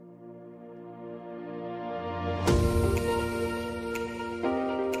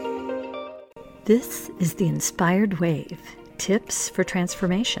This is the Inspired Wave, Tips for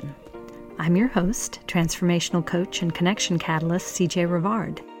Transformation. I'm your host, transformational coach and connection catalyst, CJ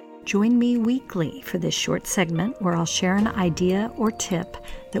Rivard. Join me weekly for this short segment where I'll share an idea or tip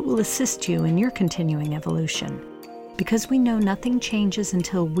that will assist you in your continuing evolution. Because we know nothing changes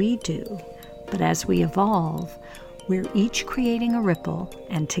until we do, but as we evolve, we're each creating a ripple,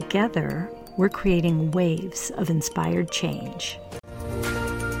 and together, we're creating waves of inspired change.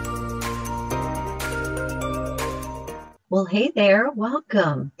 Well, hey there,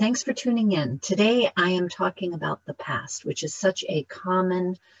 welcome. Thanks for tuning in. Today, I am talking about the past, which is such a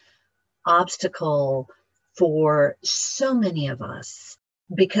common obstacle for so many of us,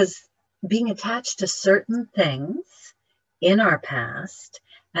 because being attached to certain things in our past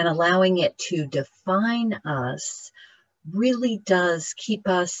and allowing it to define us really does keep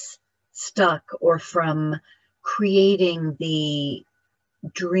us stuck or from creating the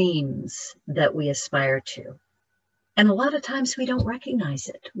dreams that we aspire to. And a lot of times we don't recognize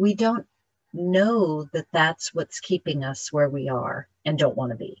it. We don't know that that's what's keeping us where we are and don't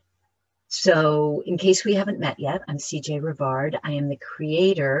want to be. So in case we haven't met yet, I'm CJ Rivard. I am the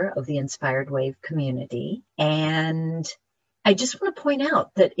creator of the Inspired Wave community. And I just want to point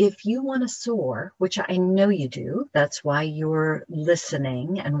out that if you want to soar, which I know you do, that's why you're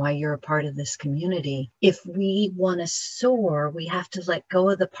listening and why you're a part of this community. If we want to soar, we have to let go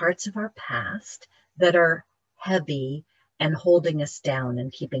of the parts of our past that are heavy and holding us down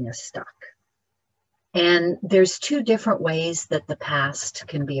and keeping us stuck. And there's two different ways that the past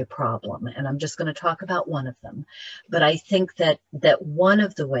can be a problem. And I'm just going to talk about one of them. But I think that one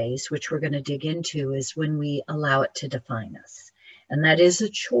of the ways, which we're going to dig into, is when we allow it to define us. And that is a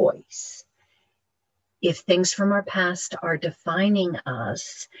choice. If things from our past are defining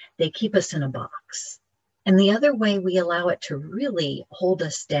us, they keep us in a box. And the other way we allow it to really hold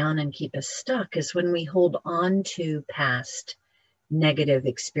us down and keep us stuck is when we hold on to past negative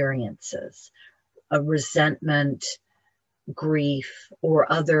experiences, a resentment, grief, or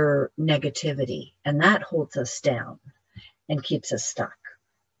other negativity. And that holds us down and keeps us stuck.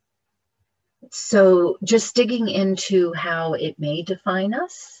 So just digging into how it may define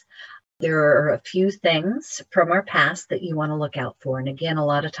us, there are a few things from our past that you want to look out for. And again, a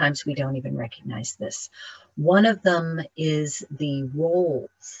lot of times we don't even recognize this. One of them is the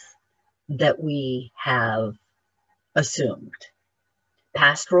roles that we have assumed,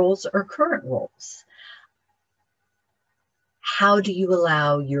 past roles or current roles. How do you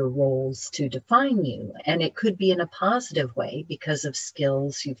allow your roles to define you? And it could be in a positive way because of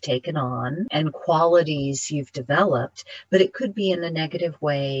skills you've taken on and qualities you've developed, but it could be in a negative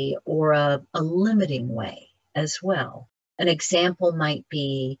way or a limiting way as well. An example might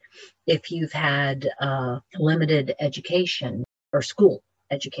be if you've had limited education or school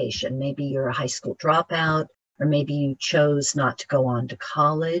education. Maybe you're a high school dropout, or maybe you chose not to go on to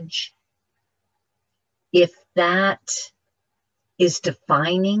college. If that is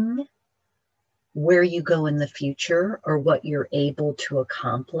defining where you go in the future or what you're able to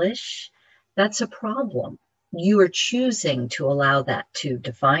accomplish, that's a problem. You are choosing to allow that to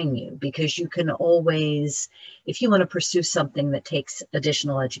define you, because you can always, if you want to pursue something that takes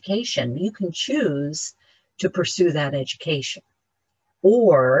additional education, you can choose to pursue that education.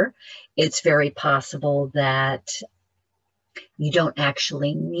 Or it's very possible that you don't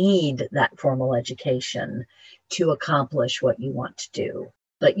actually need that formal education to accomplish what you want to do,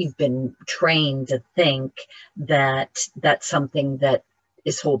 but you've been trained to think that that's something that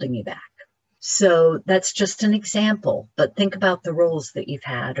is holding you back. So that's just an example, but think about the roles that you've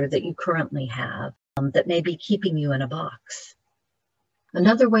had or that you currently have that may be keeping you in a box.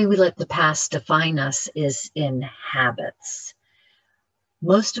 Another way we let the past define us is in habits.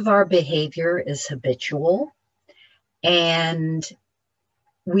 Most of our behavior is habitual, and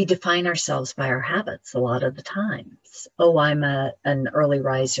we define ourselves by our habits a lot of the times. Oh, I'm an early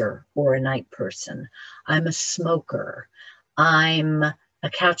riser or a night person. I'm a smoker. I'm a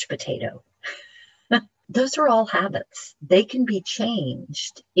couch potato. Those are all habits. They can be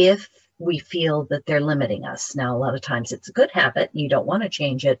changed if we feel that they're limiting us. Now, a lot of times it's a good habit. You don't want to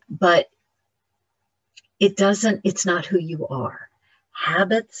change it, but it's not who you are.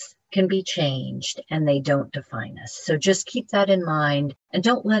 Habits can be changed and they don't define us. So just keep that in mind and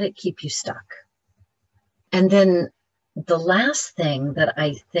don't let it keep you stuck. And then the last thing that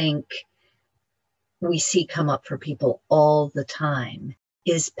I think we see come up for people all the time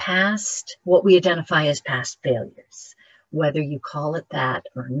is what we identify as past failures. Whether you call it that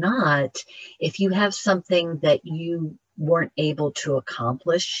or not, if you have something that you weren't able to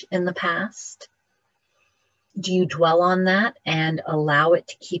accomplish in the past, Do you dwell on that and allow it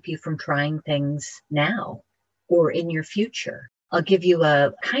to keep you from trying things now or in your future? I'll give you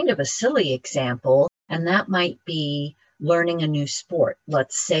a kind of a silly example, and that might be learning a new sport.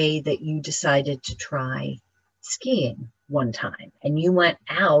 Let's say that you decided to try skiing one time and you went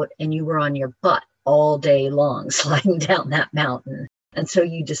out and you were on your butt all day long sliding down that mountain. And so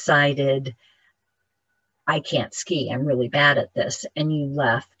you decided, I can't ski. I'm really bad at this. And you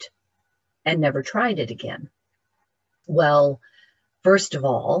left and never tried it again. Well, first of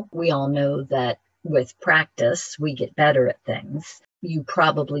all, we all know that with practice, we get better at things. You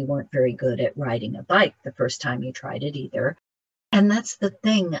probably weren't very good at riding a bike the first time you tried it either. And that's the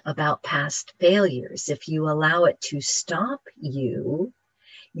thing about past failures. If you allow it to stop you,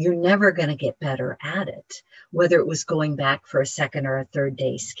 you're never going to get better at it. Whether it was going back for a second or a third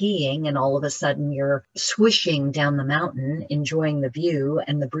day skiing, and all of a sudden you're swishing down the mountain, enjoying the view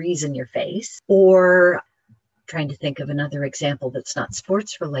and the breeze in your face, or trying to think of another example that's not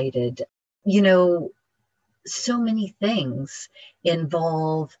sports related. You know, so many things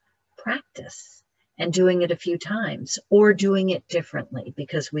involve practice and doing it a few times or doing it differently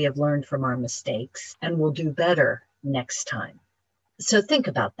because we have learned from our mistakes and will do better next time. So think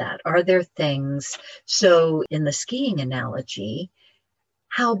about that. Are there things, so in the skiing analogy,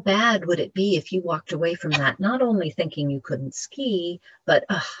 how bad would it be if you walked away from that, not only thinking you couldn't ski, but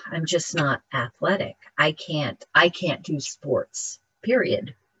I'm just not athletic. I can't do sports,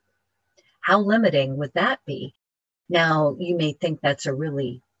 period. How limiting would that be? Now, you may think that's a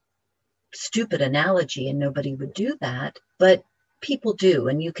really stupid analogy and nobody would do that, but people do,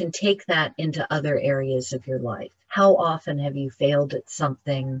 and you can take that into other areas of your life. How often have you failed at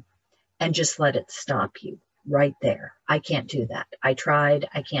something and just let it stop you? Right there. I can't do that. I tried.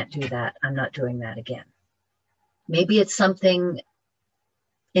 I can't do that. I'm not doing that again. Maybe it's something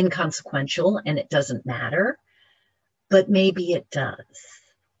inconsequential and it doesn't matter, but maybe it does.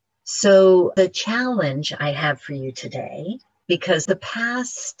 So the challenge I have for you today, because the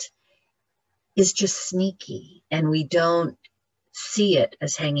past is just sneaky and we don't see it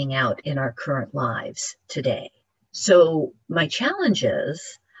as hanging out in our current lives today. So my challenge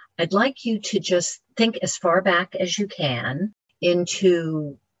is, I'd like you to just think as far back as you can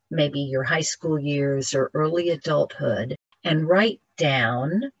into maybe your high school years or early adulthood and write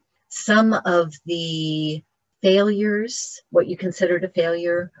down some of the failures, what you considered a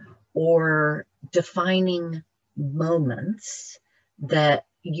failure, or defining moments that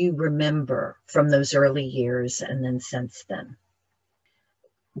you remember from those early years and then since then.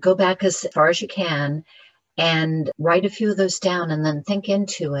 Go back as far as you can and write a few of those down and then think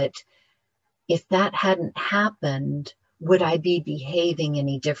into it. If that hadn't happened, would I be behaving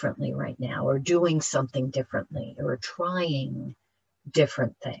any differently right now or doing something differently or trying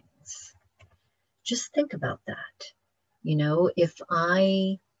different things? Just think about that. You know, if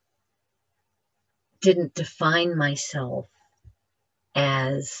I didn't define myself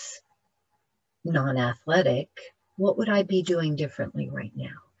as non-athletic, what would I be doing differently right now?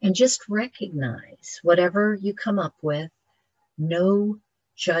 And just recognize whatever you come up with, no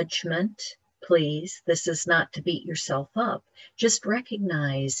judgment, please. This is not to beat yourself up. Just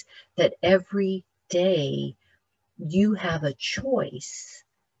recognize that every day you have a choice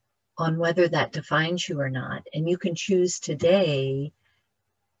on whether that defines you or not. And you can choose today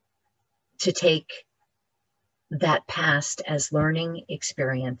to take that past as learning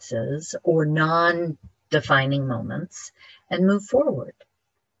experiences or non-defining moments and move forward.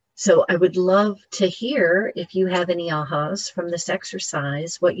 So I would love to hear if you have any ahas from this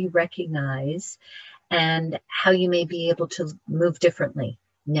exercise, what you recognize, and how you may be able to move differently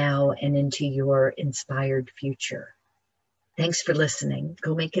now and into your inspired future. Thanks for listening.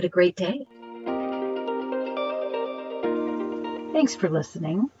 Go make it a great day. Thanks for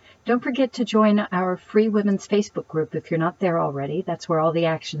listening. Don't forget to join our free women's Facebook group if you're not there already. That's where all the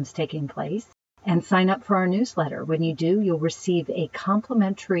action's taking place. And sign up for our newsletter. When you do, you'll receive a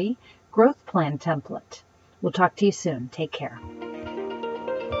complimentary growth plan template. We'll talk to you soon. Take care.